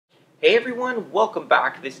Hey everyone, welcome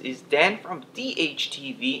back. This is Dan from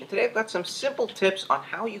DHTV, and today I've got some simple tips on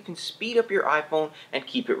how you can speed up your iPhone and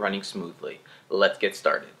keep it running smoothly. Let's get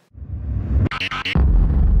started.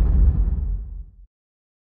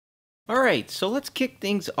 Alright, so let's kick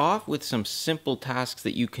things off with some simple tasks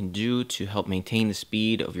that you can do to help maintain the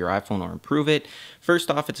speed of your iPhone or improve it.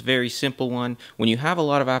 First off, it's a very simple one. When you have a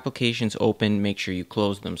lot of applications open, make sure you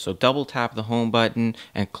close them. So double tap the home button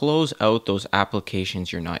and close out those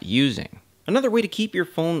applications you're not using. Another way to keep your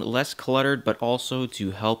phone less cluttered but also to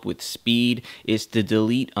help with speed is to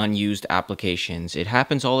delete unused applications. It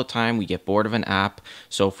happens all the time. We get bored of an app.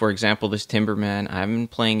 So for example, this Timberman, I haven't been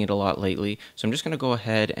playing it a lot lately. So I'm just going to go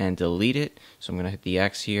ahead and delete it. So I'm going to hit the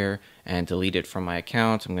X here and delete it from my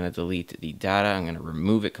account. I'm going to delete the data. I'm going to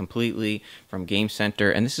remove it completely from Game Center.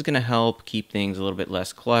 And this is going to help keep things a little bit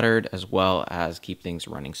less cluttered as well as keep things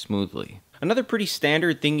running smoothly. Another pretty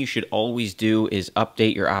standard thing you should always do is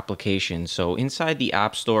update your application. So inside the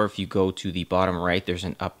App Store, if you go to the bottom right, there's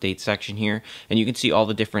an update section here, and you can see all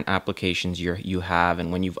the different applications you have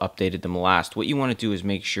and when you've updated them last. What you want to do is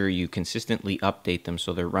make sure you consistently update them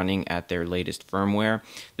so they're running at their latest firmware.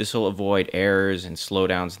 This will avoid errors and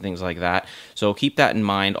slowdowns and things like that. So keep that in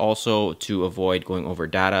mind. Also, to avoid going over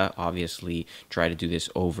data, obviously try to do this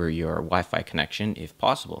over your Wi-Fi connection if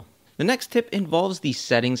possible. The next tip involves the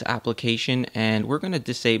settings application, and we're going to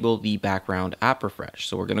disable the background app refresh.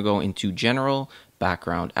 So we're going to go into general,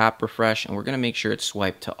 background app refresh, and we're going to make sure it's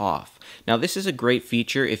swiped to off. Now this is a great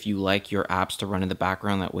feature if you like your apps to run in the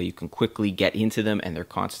background. That way you can quickly get into them and they're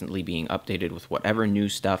constantly being updated with whatever new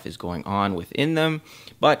stuff is going on within them.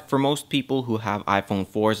 But for most people who have iPhone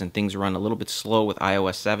 4s and things run a little bit slow with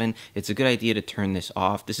iOS 7, it's a good idea to turn this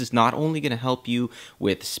off. This is not only going to help you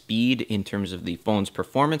with speed in terms of the phone's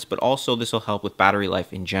performance, but also this will help with battery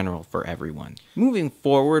life in general for everyone. Moving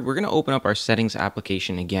forward, we're going to open up our settings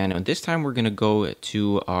application again, and this time we're going to go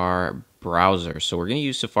to our browser. So we're going to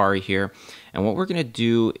use Safari here, and what we're going to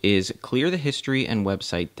do is clear the history and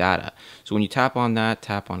website data. So when you tap on that,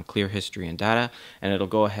 tap on clear history and data, and it'll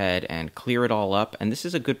go ahead and clear it all up. And this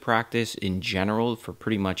is a good practice in general for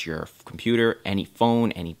pretty much your computer, any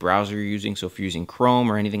phone, any browser you're using. So if you're using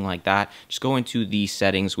Chrome or anything like that, just go into the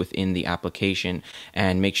settings within the application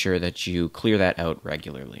and make sure that you clear that out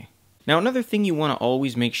regularly. Now, another thing you want to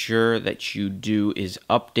always make sure that you do is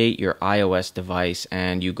update your iOS device,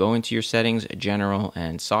 and you go into your settings, general,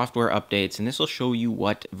 and software updates, and this will show you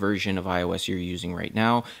what version of iOS you're using right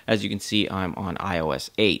now. As you can see, I'm on iOS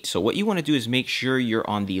 8. So what you want to do is make sure you're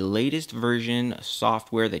on the latest version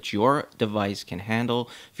software that your device can handle.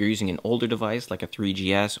 If you're using an older device like a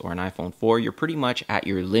 3GS or an iPhone 4, you're pretty much at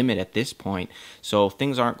your limit at this point, so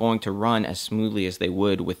things aren't going to run as smoothly as they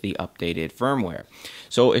would with the updated firmware.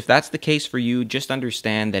 So if that's the case for you, just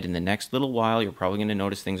understand that in the next little while, you're probably going to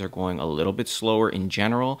notice things are going a little bit slower in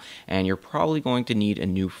general, and you're probably going to need a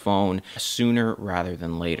new phone sooner rather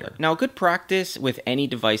than later. Now, good practice with any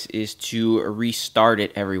device is to restart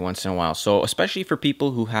it every once in a while. So especially for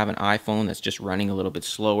people who have an iPhone that's just running a little bit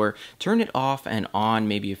slower, turn it off and on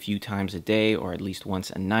maybe a few times a day or at least once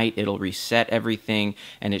a night. It'll reset everything,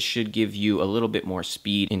 and it should give you a little bit more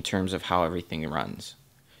speed in terms of how everything runs.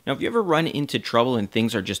 Now, if you ever run into trouble and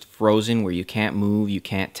things are just frozen where you can't move, you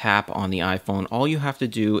can't tap on the iPhone, all you have to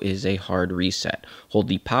do is a hard reset. Hold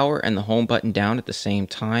the power and the home button down at the same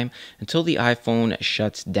time until the iPhone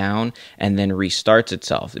shuts down and then restarts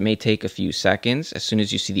itself. It may take a few seconds. As soon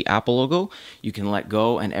as you see the Apple logo, you can let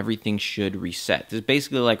go and everything should reset. This is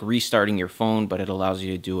basically like restarting your phone, but it allows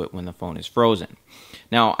you to do it when the phone is frozen.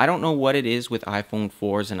 Now, I don't know what it is with iPhone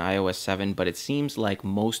 4s and iOS 7, but it seems like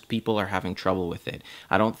most people are having trouble with it.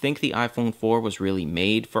 I don't think the iPhone 4 was really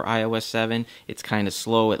made for iOS 7. It's kind of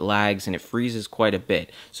slow, it lags, and it freezes quite a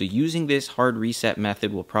bit. So using this hard reset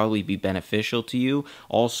method will probably be beneficial to you.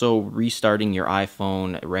 Also, restarting your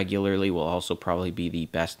iPhone regularly will also probably be the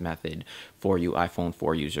best method for you iPhone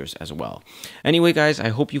 4 users as well. Anyway, guys, I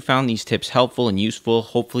hope you found these tips helpful and useful.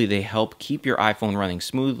 Hopefully they help keep your iPhone running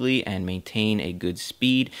smoothly and maintain a good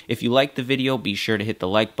speed. If you liked the video, be sure to hit the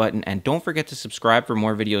like button, and don't forget to subscribe for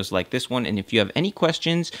more videos like this one. And if you have any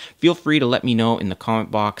questions, feel free to let me know in the comment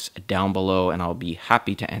box down below, and I'll be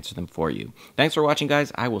happy to answer them for you. Thanks for watching,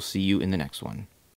 guys. I will see you in the next one.